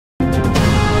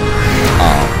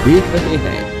देख रहे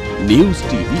हैं न्यूज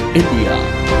टीवी इंडिया।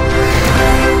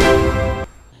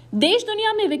 देश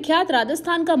दुनिया में विख्यात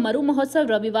राजस्थान का मरु महोत्सव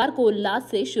रविवार को उल्लास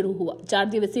से शुरू हुआ। 4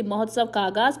 दिवसीय महोत्सव का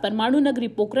आगाज परमाणु नगरी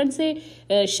पोखरण से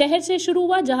शहर से शुरू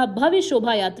हुआ, जहां भव्य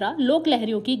शोभा यात्रा लोक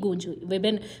लहरियों की गूंज हुई।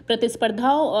 विभिन्न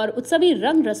प्रतिस्पर्धाओं और उत्सवी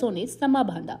रंग रसों ने समा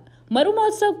बांधा। मरु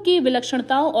महोत्सव की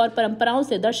विलक्षणताओं और परंपराओं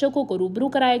से दर्शकों को रूबरू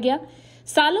कराया गया।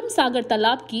 सालम सागर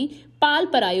तालाब की पाल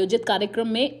पर आयोजित कार्यक्रम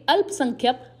में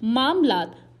अल्पसंख्यक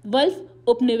मामलात, वल्फ,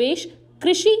 उपनिवेश,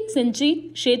 कृषि, सिंचाई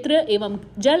क्षेत्र एवं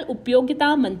जल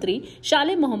उपयोगिता मंत्री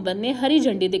शाले मोहम्मद ने हरी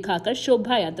झंडी दिखाकर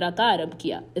शोभा यात्रा का आरंभ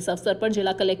किया। इस अवसर पर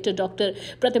जिला कलेक्टर डॉक्टर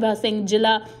प्रतिभा सिंह,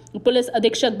 जिला पुलिस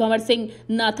अधीक्षक भंवर सिंह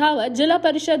नाथावत, जिला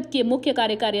परिषद के मुख्य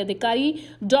कार्यकारी अधिकारी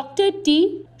डॉक्टर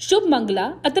टी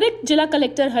शुभमंगला, अतिरिक्त जिला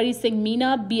कलेक्टर हरि सिंह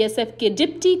मीना, बीएसएफ के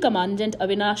deputy commandant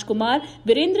Avinash Kumar,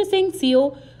 Virendra Singh, CO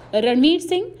Ranveer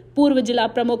Singh, पूर्व जिला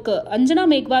प्रमुख अंजना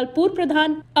मेघवाल, पूर्व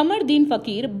प्रधान अमरदीन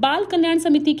फकीर, बाल कल्याण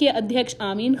समिति के अध्यक्ष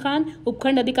आमीन खान,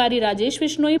 उपखंड अधिकारी राजेश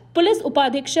बिश्नोई, पुलिस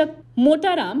उपाधीक्षक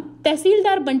मोटाराम,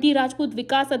 तहसीलदार बंटी राजपूत,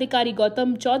 विकास अधिकारी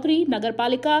गौतम चौधरी, नगर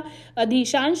पालिका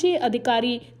अधिशांशी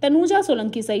अधिकारी तनुजा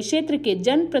सोलंकी सहित क्षेत्र के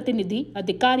जन प्रतिनिधि,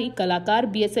 अधिकारी, कलाकार,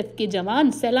 बीएसएफ के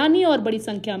जवान, सैलानी और बड़ी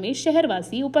संख्या में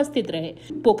शहरवासी उपस्थित रहे।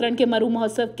 पोखरण के मरु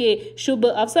महोत्सव के शुभ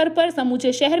अवसर पर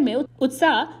समूचे शहर में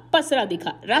उत्साह पसरा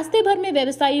दिखा। रास्ते भर में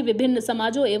व्यवसायी, विभिन्न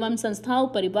समाजों एवं संस्थाओं,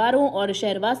 परिवारों और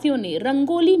शहरवासियों ने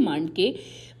रंगोली मांड के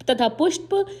तथा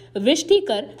पुष्प वृष्टि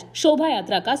कर शोभा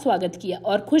यात्रा का स्वागत किया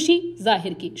और खुशी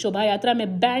जाहिर की। शोभा यात्रा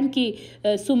में बैंड की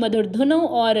सुमधुर धुनों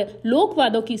और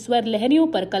लोकवादों की स्वर लहरियों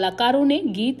पर कलाकारों ने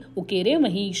गीत उकेरे।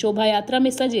 वहीं शोभा यात्रा में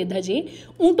सजे धजे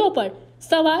ऊंटों पर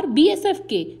सवार बीएसएफ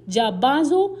के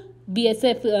जाबाजों,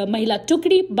 बीएसएफ महिला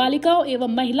टुकड़ी, बालिकाओं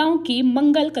एवं महिलाओं की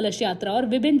मंगल कलश यात्रा और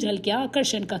विभिन्न झलकियां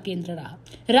आकर्षण का केंद्र रहा।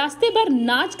 रास्ते भर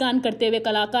नाच गान करते हुए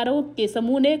कलाकारों के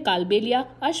समूह ने कालबेलिया,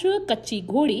 अश्व, कच्ची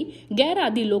घोड़ी, गैर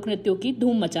आदि लोक नृत्यों की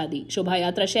धूम मचा दी। शोभा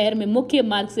यात्रा शहर में मुख्य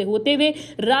मार्ग से होते हुए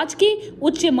राजकीय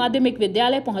उच्च माध्यमिक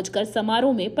विद्यालय पहुंचकर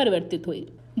समारोह में परिवर्तित हुई।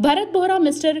 भरत बोहरा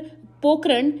मिस्टर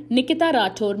पोखरण, निकिता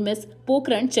राठौर मिस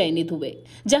पोखरण चयनित हुए।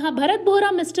 जहां भरत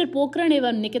बोहरा मिस्टर पोखरण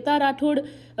एवं निकिता राठौर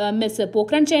मिस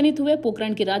पोखरण चयनित हुए।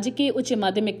 पोखरण के राजकीय उच्च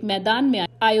माध्यमिक मैदान में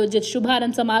आयोजित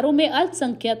शुभारंभ समारोह में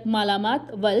अल्पसंख्यक मालामात,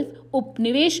 वल्फ,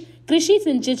 उपनिवेश, कृषि,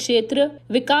 सिंचित क्षेत्र,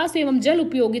 विकास एवं जल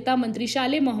उपयोगिता मंत्री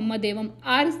शाले मोहम्मद एवं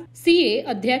आरसीए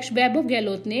अध्यक्ष वैभव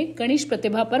गहलोत ने गणेश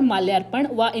प्रतिभा पर माल्यार्पण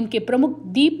व इनके प्रमुख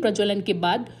दीप प्रज्वलन के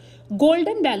बाद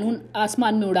गोल्डन बैलून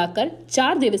आसमान में उड़ाकर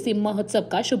 4 दिवसीय महोत्सव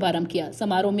का शुभारंभ किया।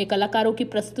 समारोह में कलाकारों की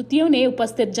प्रस्तुतियों ने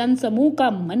उपस्थित जन समूह का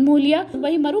मन मोह लिया।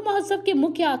 वहीं मरु महोत्सव के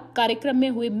मुख्य कार्यक्रम में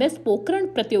हुई मिस पोखरण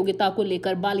प्रतियोगिता को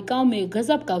लेकर बालिकाओं में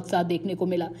गजब का उत्साह देखने को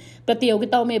मिला।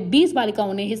 प्रतियोगिताओं में 20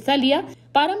 बालिकाओं ने हिस्सा लिया।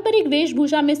 पारंपरिक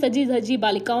वेशभूषा में सजी धजी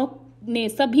बालिकाओं ने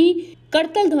सभी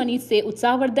करतल ध्वनि से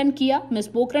उत्साहवर्धन किया। मिस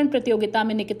पोखरण प्रतियोगिता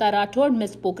में निकिता राठौर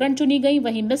मिस पोखरण चुनी गई।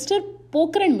 वहीं मिस्टर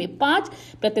पोखरण में 5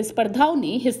 प्रतिस्पर्धाओं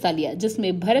ने हिस्सा लिया,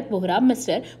 जिसमें भरत बोहरा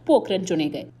मिस्टर पोखरण चुने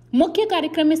गए। मुख्य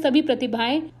कार्यक्रम में सभी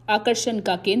प्रतिभाएं आकर्षण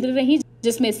का केंद्र रही,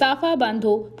 जिसमें साफा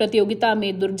बांधो प्रतियोगिता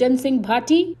में दुर्जन सिंह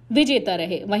भाटी विजेता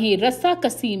रहे। वहीं रस्सा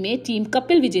कस्सी में टीम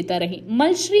कपिल विजेता रही।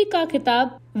 मलश्री का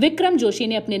खिताब विक्रम जोशी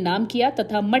ने अपने नाम किया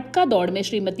तथा मटका दौड़ में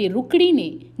श्रीमती रुकड़ी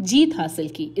ने जीत हासिल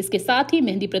की। इसके साथ ही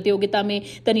मेहंदी प्रतियोगिता में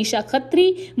तनिषा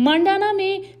खत्री, मांडाना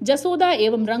में जसोदा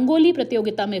एवं रंगोली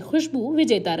प्रतियोगिता में खुशबू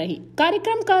विजेता रही।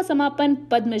 कार्यक्रम का समापन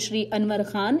पद्मश्री अनवर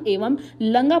खान एवं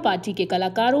लंगा पार्टी के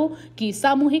कलाकारों की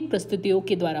सामूहिक प्रस्तुतियों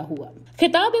के द्वारा हुआ।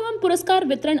 खिताब एवं पुरस्कार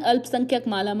वितरण अल्पसंख्यक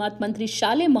मालामात मंत्री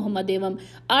शाले मोहम्मद एवं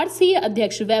आरसीए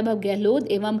अध्यक्ष वैभव गहलोत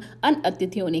एवं अन्य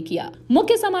अतिथियों ने किया।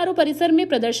 मुख्य समारोह परिसर में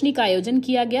प्रदर्शनी का आयोजन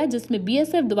किया गया, जिसमें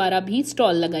बीएसएफ द्वारा भी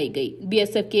स्टॉल लगाई गई।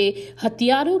 बीएसएफ के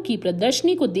हथियारों की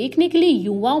प्रदर्शनी को देखने के लिए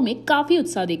युवाओं में काफी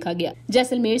उत्साह देखा गया।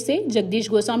 जैसलमेर से जगदीश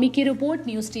गोस्वामी की रिपोर्ट,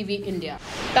 न्यूज टीवी इंडिया।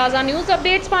 ताज़ा न्यूज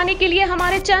अपडेट्स पाने के लिए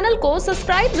हमारे चैनल को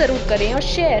सब्सक्राइब जरूर करें और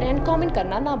शेयर एंड कॉमेंट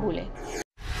करना ना भूलें।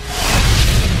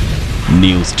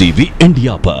 न्यूज टीवी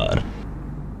इंडिया पर